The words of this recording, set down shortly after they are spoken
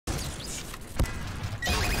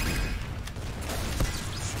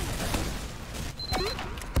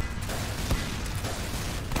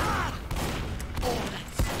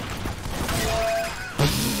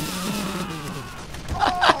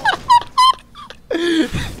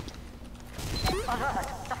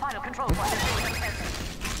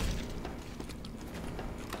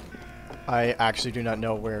I actually do not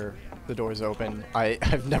know where the doors open.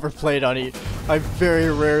 I've never played on I've very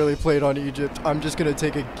rarely played on Egypt. I'm just gonna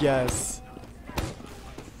take a guess.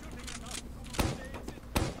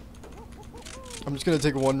 I'm just gonna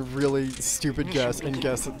take one really stupid guess and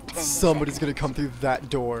guess that somebody's gonna come through that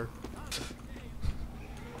door.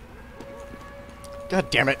 God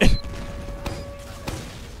damn it.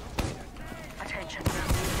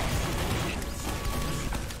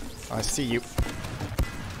 I see you.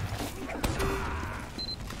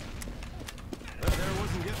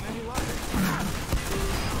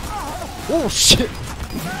 Oh shit!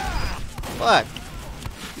 Fuck!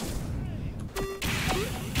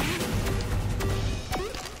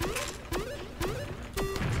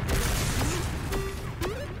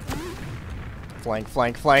 Flank,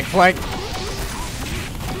 flank, flank, flank!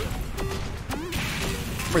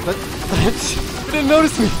 Wait, that he didn't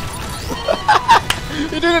notice me!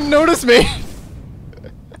 He didn't notice me!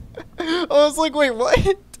 I was like, wait, what?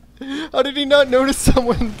 How did he not notice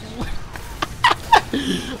someone?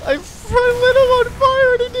 I lit him on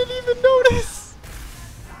fire and he didn't even notice!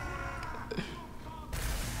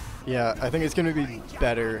 Yeah, I think it's gonna be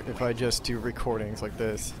better if I just do recordings like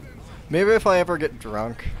this. Maybe if I ever get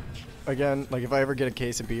drunk again, like if I ever get a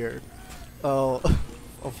case of beer, I'll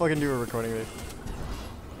fucking do a recording of it.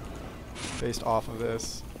 Based off of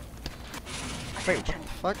this. Wait, what the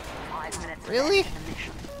fuck? Really?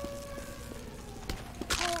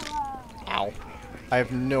 Ow. I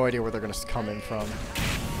have no idea where they're gonna come in from.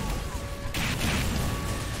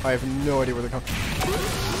 I have no idea where they're coming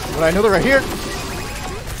from. But I know they're right here!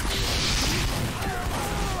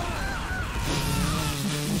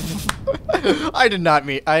 I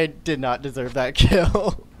did not deserve that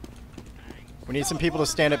kill. We need some people to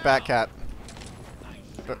stand at back cap.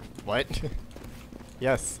 What?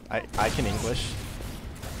 Yes, I can English.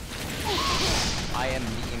 I am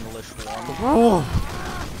the English one. Oh.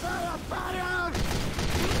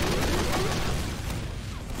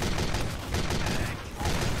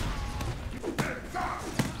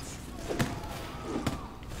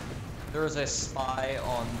 There is a spy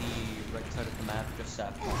on the right side of the map just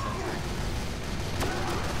after the sentry.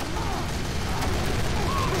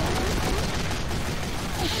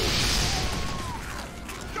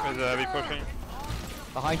 Is the heavy pushing?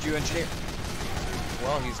 Behind you, engineer.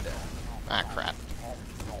 Well, he's dead. Ah, crap.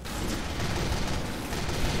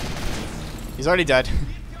 He's already dead.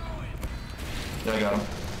 Yeah, I got him.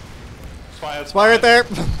 Spy right there!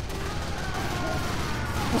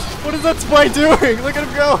 What is that spy doing? Look at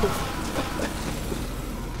him go!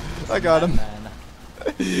 I got him.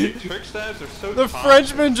 Trick stabs are so The toxic.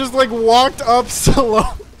 Frenchman just like walked up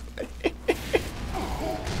slow.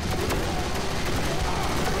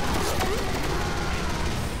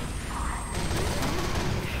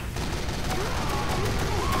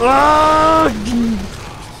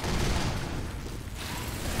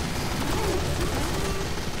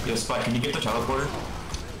 Yo, Spy, can you get the teleporter?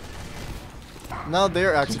 No,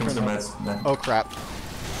 they're actually Here comes trying the to... meds. Oh crap.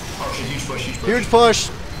 Oh shit, huge push, huge push. Huge push!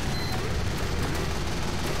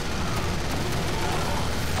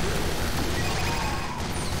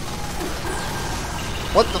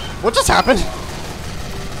 What just happened?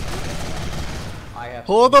 I have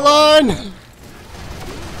Hold the line!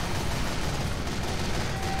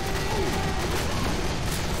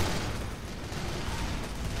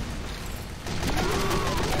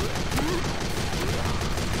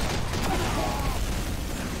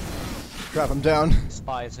 Crap, I'm down.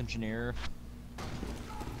 Spies, engineer.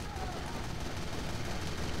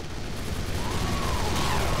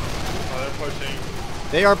 Oh, they're pushing.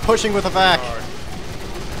 They are pushing with a vac.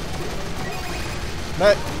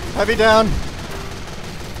 Met, heavy down.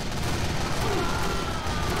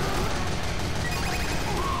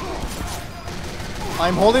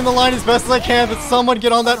 I'm holding the line as best as I can, but someone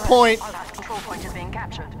get on that point. Control point is being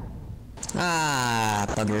captured. Ah,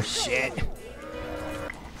 bugger. Shit.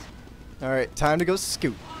 Alright, time to go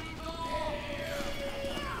scoot.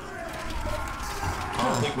 I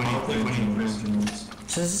don't think we need prisoners.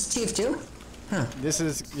 So is this TF2? Huh. This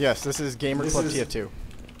is Gamer Club TF2.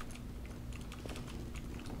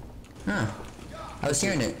 Huh. I was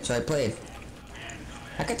hearing it, so I played.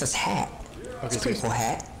 I got this hat. It's a so pretty it's cool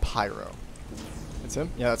hat. Pyro. It's him?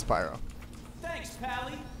 Yeah, that's Pyro. Thanks,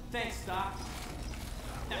 Pally. Thanks, Doc.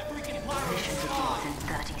 That freaking pyro Mission is begins on. in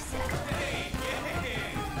 30 seconds.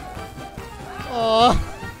 Aww.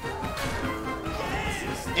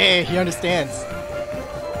 Hey, he understands.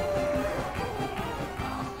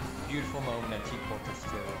 Beautiful moment at Team Fortress 2.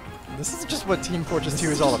 This is just what Team Fortress 2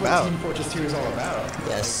 is all about.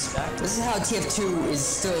 Yes. This is how TF2 is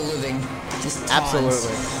still living. Just Absolutely.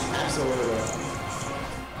 taunts.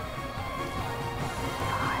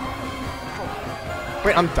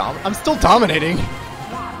 Wait, I'm still dominating.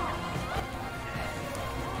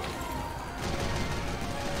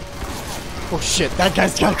 Oh shit, that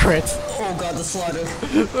guy's got crits. Oh god, the slaughter.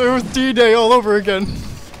 It was D-Day all over again.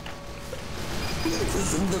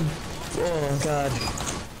 Oh god.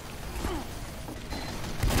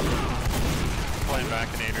 Playing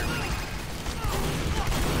Machinator.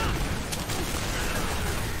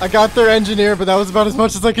 I got their engineer, but that was about as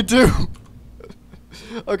much as I could do.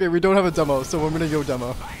 Okay, we don't have a demo, so we're gonna go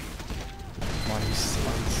demo. Come on, you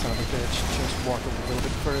son of a bitch. Just walk a little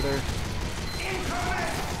bit further.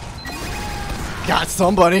 Got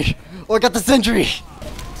somebody! Oh, I got the sentry!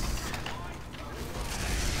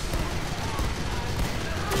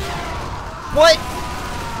 What?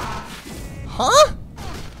 Huh?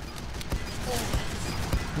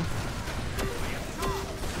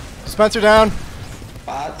 Spencer down.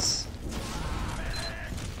 Bots?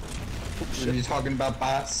 Are you talking about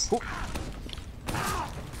bots?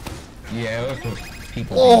 Yeah, those were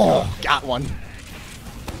people. Oh, got one.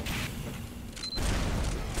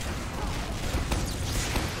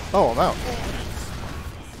 Oh, I'm out.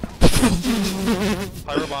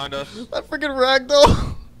 Pyro behind us. That freaking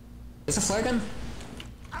ragdoll. Is a flare gun?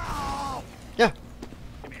 Yeah.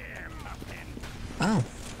 Oh.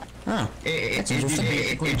 Oh. It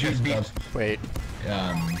interesting. just does Wait.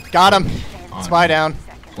 um Got him. on Spy down.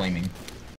 flaming.